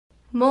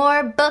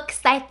More book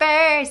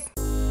ciphers!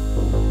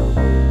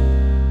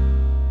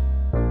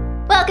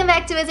 Welcome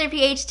back to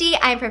WizardPhD.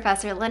 I'm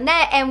Professor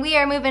Lynette, and we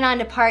are moving on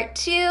to part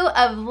 2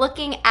 of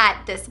looking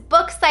at this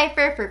book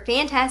cipher for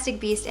Fantastic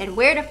Beasts and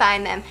Where to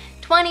Find Them,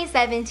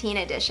 2017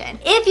 edition.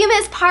 If you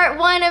missed part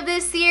 1 of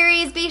this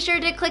series, be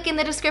sure to click in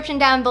the description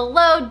down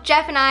below.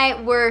 Jeff and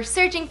I were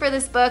searching for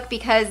this book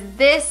because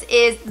this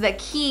is the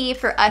key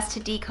for us to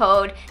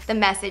decode the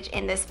message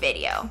in this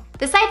video.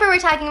 The cipher we're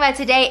talking about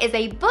today is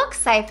a book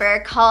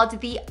cipher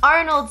called the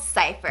Arnold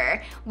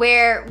cipher,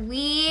 where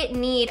we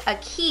need a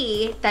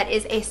key that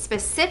is a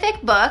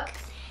specific book,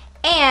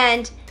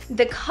 and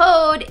the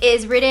code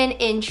is written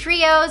in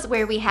trios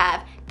where we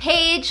have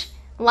page,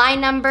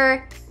 line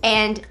number,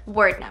 and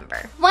word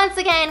number. Once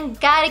again,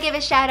 gotta give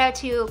a shout out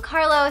to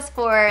Carlos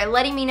for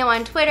letting me know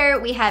on Twitter.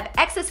 We have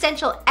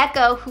Existential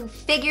Echo who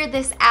figured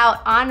this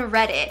out on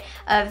Reddit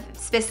of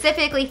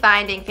specifically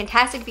finding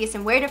Fantastic Beasts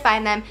and Where to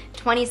Find Them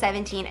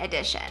 2017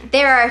 edition.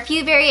 There are a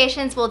few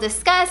variations we'll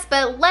discuss,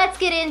 but let's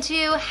get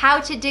into how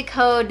to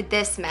decode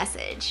this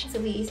message. So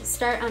we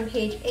start on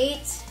page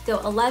 8, go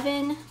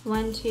 11,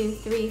 1, 2,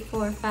 3,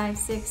 4, 5,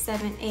 6,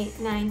 7, 8,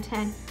 9,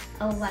 10,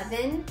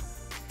 11,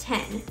 10.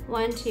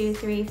 1, 2,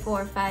 3,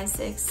 4, 5,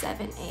 6,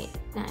 7, 8,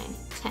 9,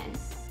 10.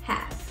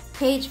 Half.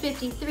 Page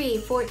 53,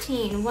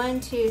 14. 1,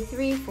 2,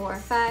 3, 4,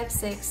 5,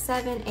 6,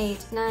 7,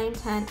 8, 9,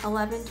 10,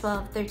 11,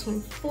 12,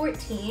 13,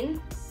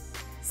 14.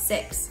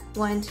 6.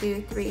 1,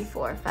 2, 3,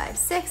 4, 5,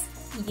 6.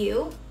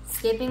 U.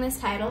 Skipping this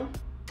title.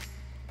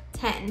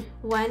 10.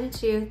 1,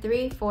 2,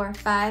 3, 4,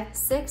 5,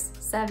 6,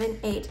 7,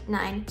 8,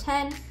 9,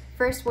 10.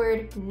 First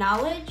word,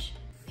 knowledge.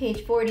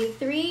 Page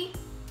 43,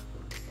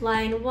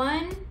 line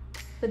 1.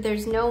 But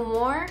there's no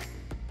more.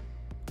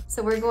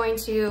 So we're going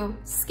to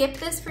skip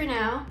this for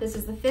now. This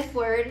is the 5th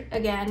word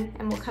again,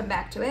 and we'll come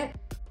back to it.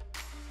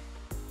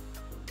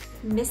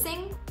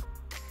 Missing.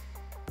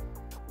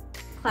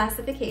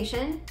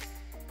 Classification.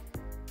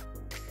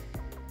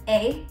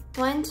 A.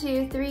 1,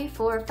 2, 3,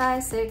 4,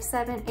 5, 6,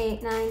 7,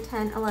 8, 9,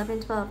 10, 11,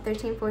 12,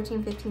 13,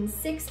 14, 15,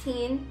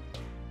 16.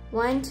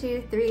 1,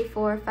 2, 3,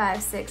 4,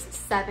 5, 6,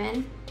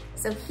 7.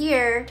 So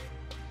here,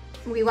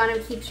 we want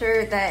to keep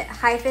sure that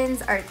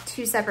hyphens are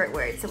 2 separate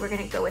words. So we're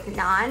going to go with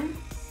non,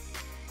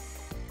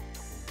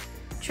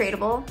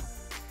 tradable,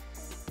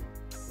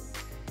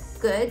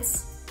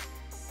 goods,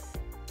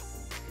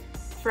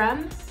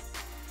 from,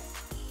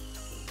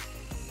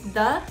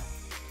 the,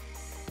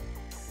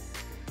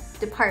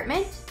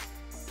 department,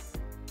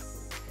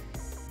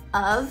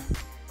 of,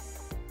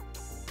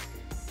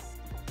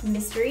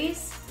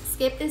 mysteries.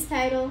 Skip this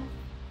title.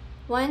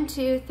 1,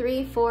 2,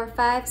 3, 4,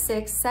 5,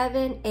 6,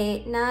 7,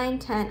 8, 9,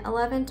 10,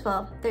 11,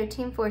 12,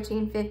 13,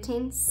 14,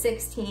 15,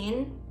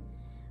 16.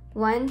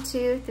 1,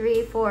 2,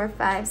 3, 4,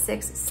 5,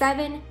 6,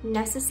 7,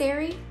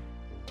 necessary.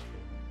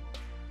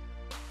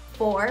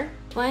 4.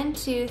 1,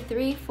 2,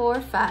 3,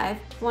 4, 5.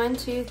 1,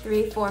 2,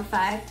 3, 4,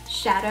 5,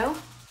 shadow.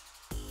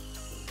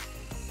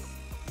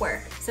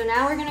 Work. So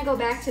now we're gonna go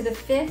back to the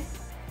 5th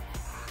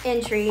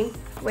entry,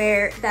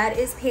 where that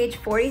is page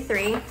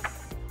 43.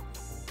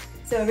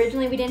 So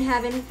originally we didn't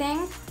have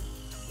anything.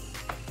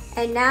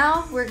 And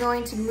now we're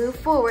going to move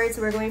forward.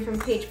 So we're going from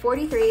page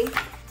 43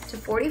 to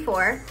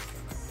 44.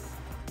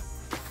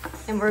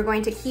 And we're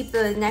going to keep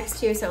the next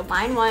 2. So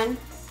line 1,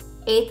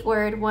 8th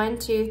word, 1,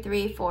 2,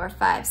 3, 4,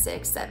 5,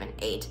 6, 7,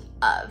 8,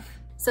 of.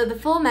 So the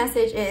full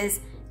message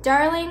is,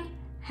 darling,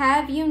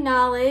 have you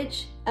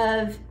knowledge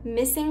of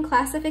missing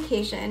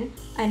classification,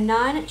 a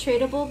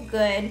non-tradable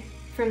good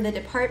from the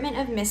Department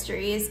of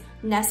Mysteries,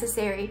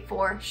 necessary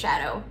for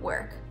shadow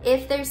work?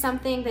 If there's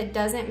something that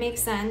doesn't make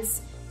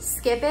sense,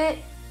 skip it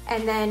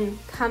and then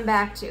come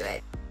back to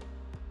it.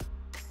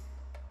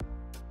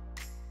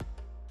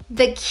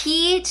 The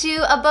key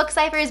to a book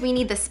cipher is we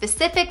need the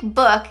specific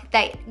book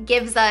that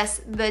gives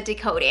us the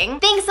decoding.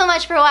 Thanks so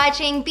much for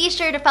watching. Be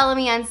sure to follow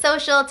me on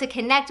social to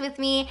connect with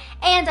me.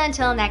 And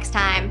until next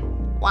time,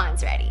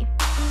 Juan's ready.